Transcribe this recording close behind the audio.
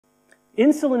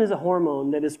Insulin is a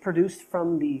hormone that is produced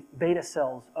from the beta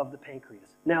cells of the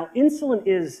pancreas. Now, insulin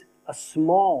is a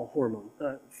small hormone.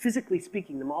 Physically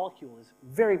speaking, the molecule is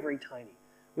very, very tiny,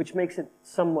 which makes it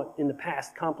somewhat, in the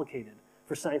past, complicated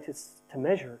for scientists to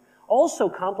measure. Also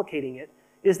complicating it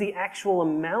is the actual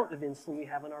amount of insulin we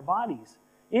have in our bodies.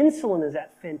 Insulin is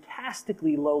at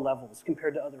fantastically low levels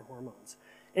compared to other hormones,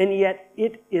 and yet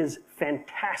it is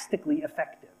fantastically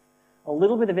effective. A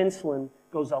little bit of insulin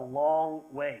goes a long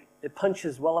way. It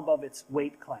punches well above its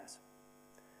weight class.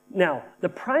 Now, the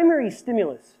primary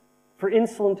stimulus for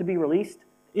insulin to be released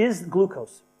is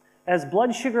glucose. As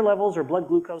blood sugar levels or blood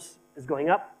glucose is going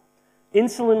up,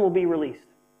 insulin will be released.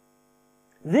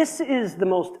 This is the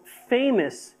most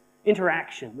famous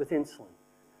interaction with insulin.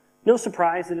 No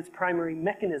surprise that its primary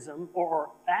mechanism or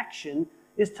action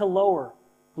is to lower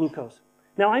glucose.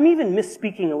 Now, I'm even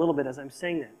misspeaking a little bit as I'm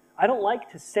saying that. I don't like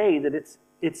to say that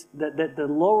that the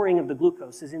lowering of the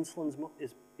glucose is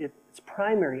its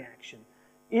primary action.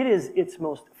 It is its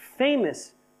most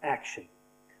famous action.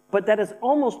 But that is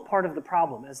almost part of the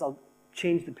problem, as I'll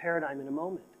change the paradigm in a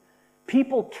moment.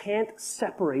 People can't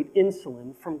separate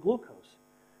insulin from glucose,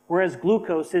 whereas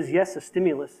glucose is, yes, a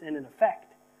stimulus and an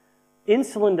effect.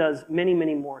 Insulin does many,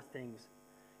 many more things.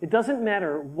 It doesn't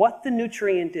matter what the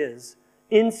nutrient is,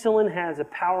 insulin has a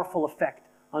powerful effect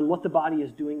on what the body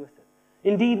is doing with it.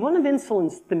 Indeed, one of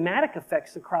insulin's thematic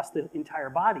effects across the entire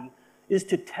body is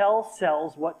to tell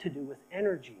cells what to do with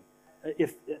energy.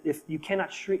 If you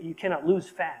cannot lose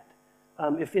fat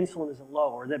if insulin isn't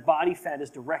low, or that body fat is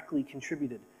directly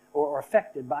contributed or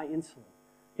affected by insulin.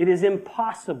 It is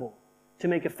impossible to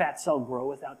make a fat cell grow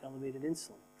without elevated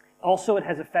insulin. Also, it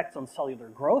has effects on cellular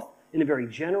growth in a very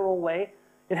general way.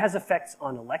 It has effects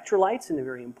on electrolytes in a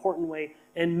very important way,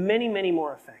 and many, many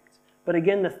more effects. But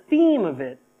again, the theme of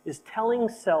it is telling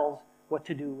cells what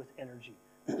to do with energy.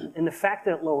 And the fact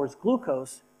that it lowers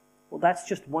glucose, well, that's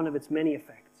just one of its many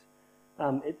effects,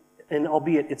 and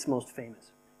albeit its most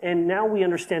famous. And now we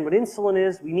understand what insulin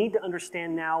is. We need to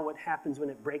understand now what happens when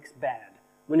it breaks bad,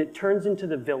 when it turns into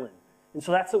the villain. And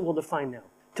so that's what we'll define now.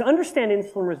 To understand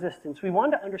insulin resistance, we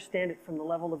want to understand it from the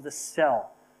level of the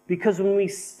cell. Because when we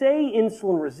say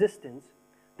insulin resistance,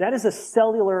 that is a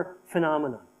cellular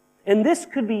phenomenon. And this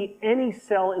could be any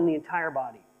cell in the entire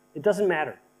body. It doesn't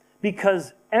matter.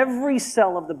 Because every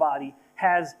cell of the body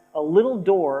has a little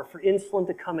door for insulin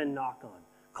to come and knock on,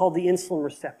 called the insulin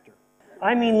receptor.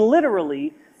 I mean,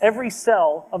 literally, every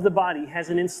cell of the body has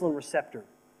an insulin receptor.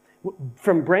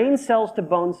 From brain cells to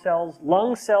bone cells,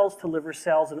 lung cells to liver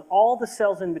cells, and all the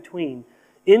cells in between,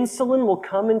 insulin will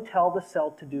come and tell the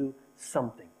cell to do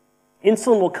something.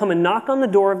 Insulin will come and knock on the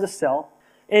door of the cell,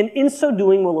 and in so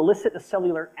doing will elicit a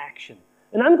cellular action.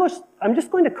 And I'm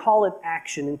just going to call it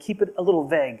action and keep it a little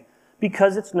vague,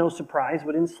 because it's no surprise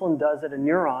what insulin does at a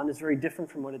neuron is very different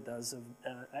from what it does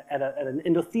at an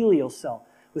endothelial cell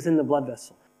within the blood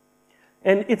vessel.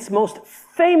 And its most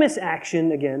famous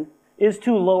action, again, is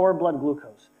to lower blood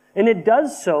glucose. And it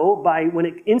does so by, when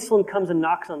insulin comes and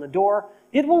knocks on the door,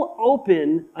 it will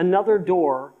open another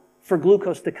door for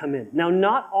glucose to come in. Now,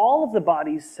 not all of the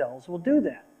body's cells will do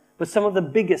that, but some of the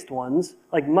biggest ones,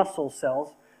 like muscle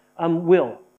cells,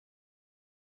 will.